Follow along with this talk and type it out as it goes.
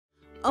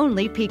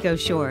Only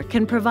PicoSure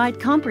can provide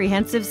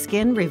comprehensive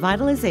skin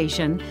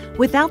revitalization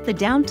without the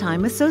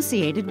downtime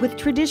associated with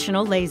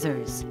traditional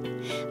lasers.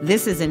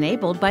 This is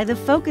enabled by the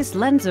Focus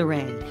Lens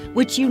Array,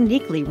 which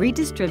uniquely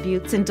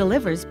redistributes and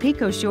delivers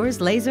PicoSure's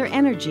laser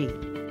energy.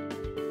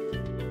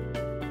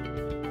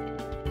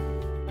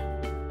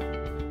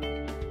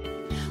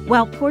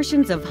 While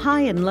portions of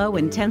high and low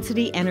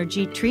intensity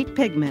energy treat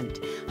pigment,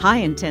 high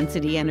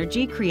intensity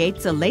energy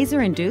creates a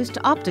laser-induced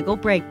optical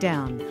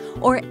breakdown,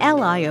 or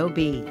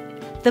LIOB.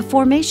 The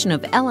formation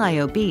of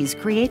LIOBs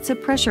creates a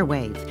pressure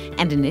wave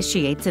and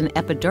initiates an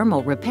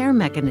epidermal repair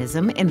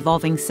mechanism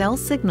involving cell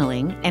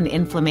signaling and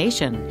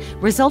inflammation,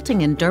 resulting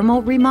in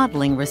dermal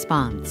remodeling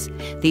response.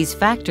 These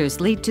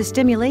factors lead to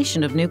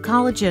stimulation of new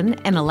collagen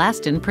and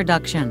elastin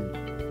production.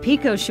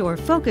 PicoSure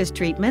Focus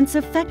treatments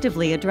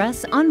effectively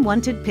address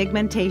unwanted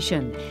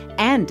pigmentation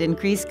and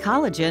increase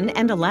collagen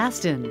and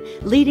elastin,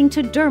 leading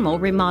to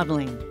dermal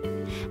remodeling.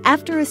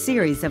 After a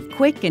series of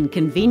quick and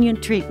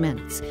convenient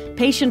treatments,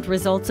 patient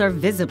results are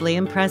visibly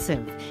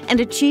impressive and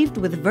achieved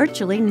with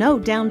virtually no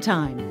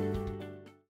downtime.